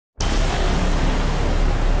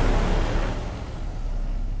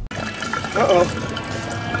Uh-oh.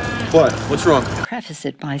 What? What's wrong? Preface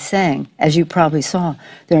it by saying, as you probably saw,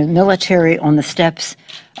 there's military on the steps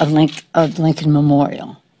of Lincoln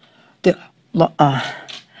Memorial.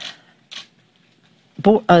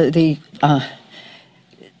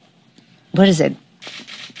 What is it?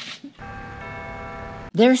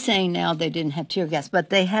 They're saying now they didn't have tear gas, but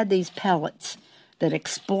they had these pellets that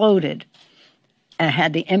exploded and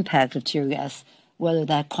had the impact of tear gas. Whether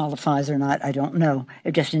that qualifies or not, I don't know.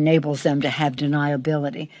 It just enables them to have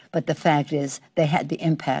deniability. But the fact is, they had the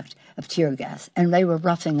impact of tear gas, and they were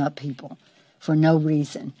roughing up people for no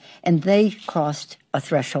reason. And they crossed a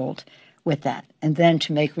threshold with that. And then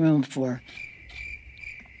to make room for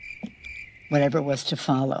whatever was to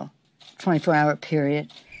follow, 24-hour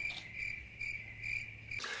period.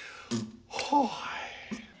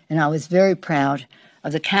 And I was very proud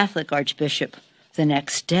of the Catholic Archbishop the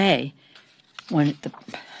next day when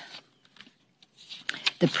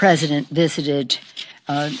the president visited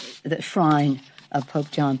the shrine of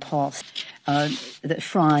Pope John Paul,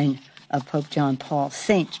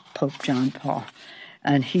 Saint Pope John Paul,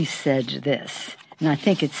 and he said this, and I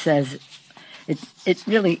think it says, it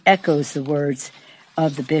really echoes the words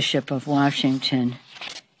of the Bishop of Washington,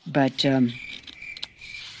 but I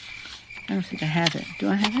don't think I have it. Do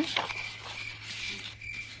I have it?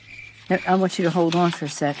 I want you to hold on for a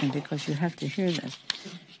second because you have to hear this.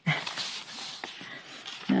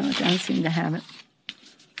 No, I don't seem to have it.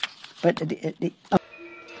 But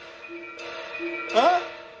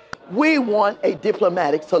we want a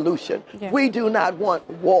diplomatic solution. Yeah. We do not want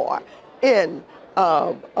war in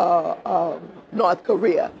North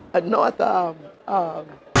Korea.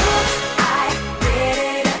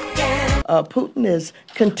 Putin is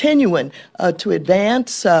continuing to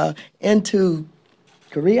advance into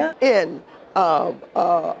Korea, in North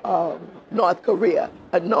Korea,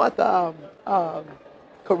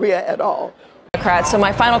 Korea at all. So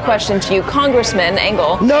my final question to you, Congressman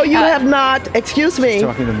Engel. No, you have not. Excuse me. She's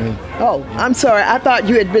talking to me. Oh, I'm sorry. I thought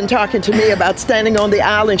you had been talking to me about standing on the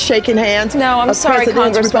aisle and shaking hands. No, I'm sorry,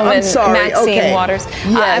 Congresswoman Maxine Waters.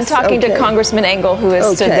 Yes, I'm talking to Congressman Engel, who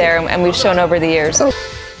has stood there, and we've shown over the years. Oh.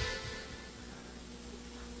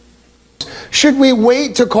 Should we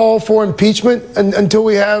wait to call for impeachment until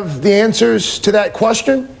we have the answers to that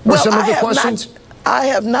question? Or some of the questions? I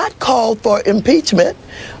have not called for impeachment.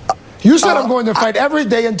 You said I'm going to fight every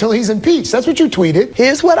day until he's impeached. That's what you tweeted.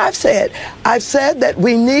 Here's what I've said. I've said that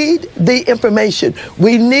we need the information.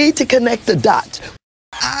 We need to connect the dots.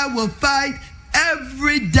 I will fight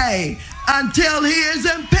every day until he is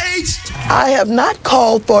impeached. I have not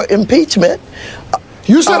called for impeachment.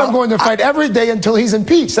 You said I'm going to fight every day until he's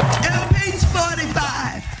impeached. Impeach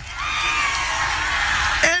 45.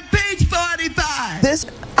 Impeach 45.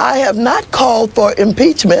 I have not called for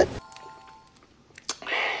impeachment.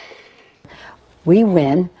 we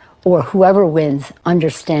win, or whoever wins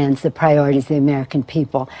understands the priorities of the American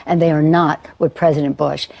people, and they are not what President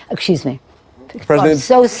Bush, excuse me. I'm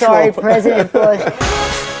so sorry, President Bush.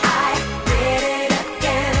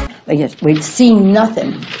 Yes, we've seen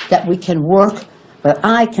nothing that we can work, but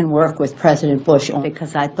I can work with President Bush on,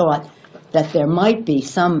 because I thought that there might be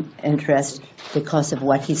some interest because of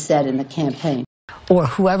what he said in the campaign. Or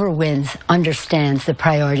whoever wins understands the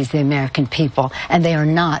priorities of the American people, and they are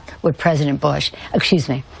not what President Bush, excuse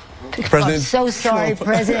me. I'm so sorry,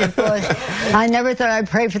 President Bush. I never thought I'd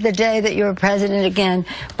pray for the day that you were president again,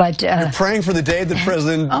 but... You're praying for the day that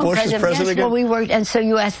President Bush is president again? Well, we worked, and so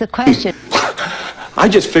you asked the question. I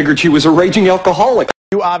just figured she was a raging alcoholic.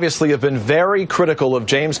 You obviously have been very critical of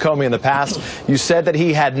James Comey in the past. You said that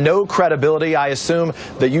he had no credibility. I assume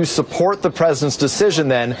that you support the president's decision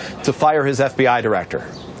then to fire his FBI director.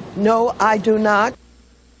 No, I do not.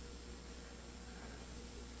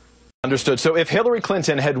 Understood. So if Hillary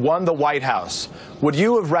Clinton had won the White House, would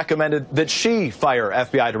you have recommended that she fire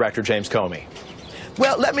FBI Director James Comey?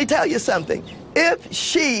 Well, let me tell you something. If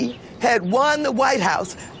she had won the White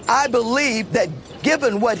House, I believe that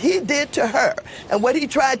given what he did to her and what he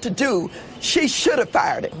tried to do, she should have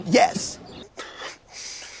fired him. Yes.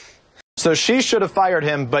 So she should have fired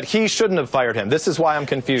him, but he shouldn't have fired him. This is why I'm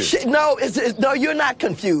confused. No, you're not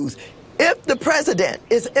confused. If the president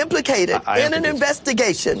is implicated in an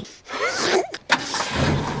investigation.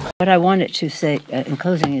 What I wanted to say in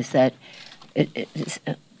closing is that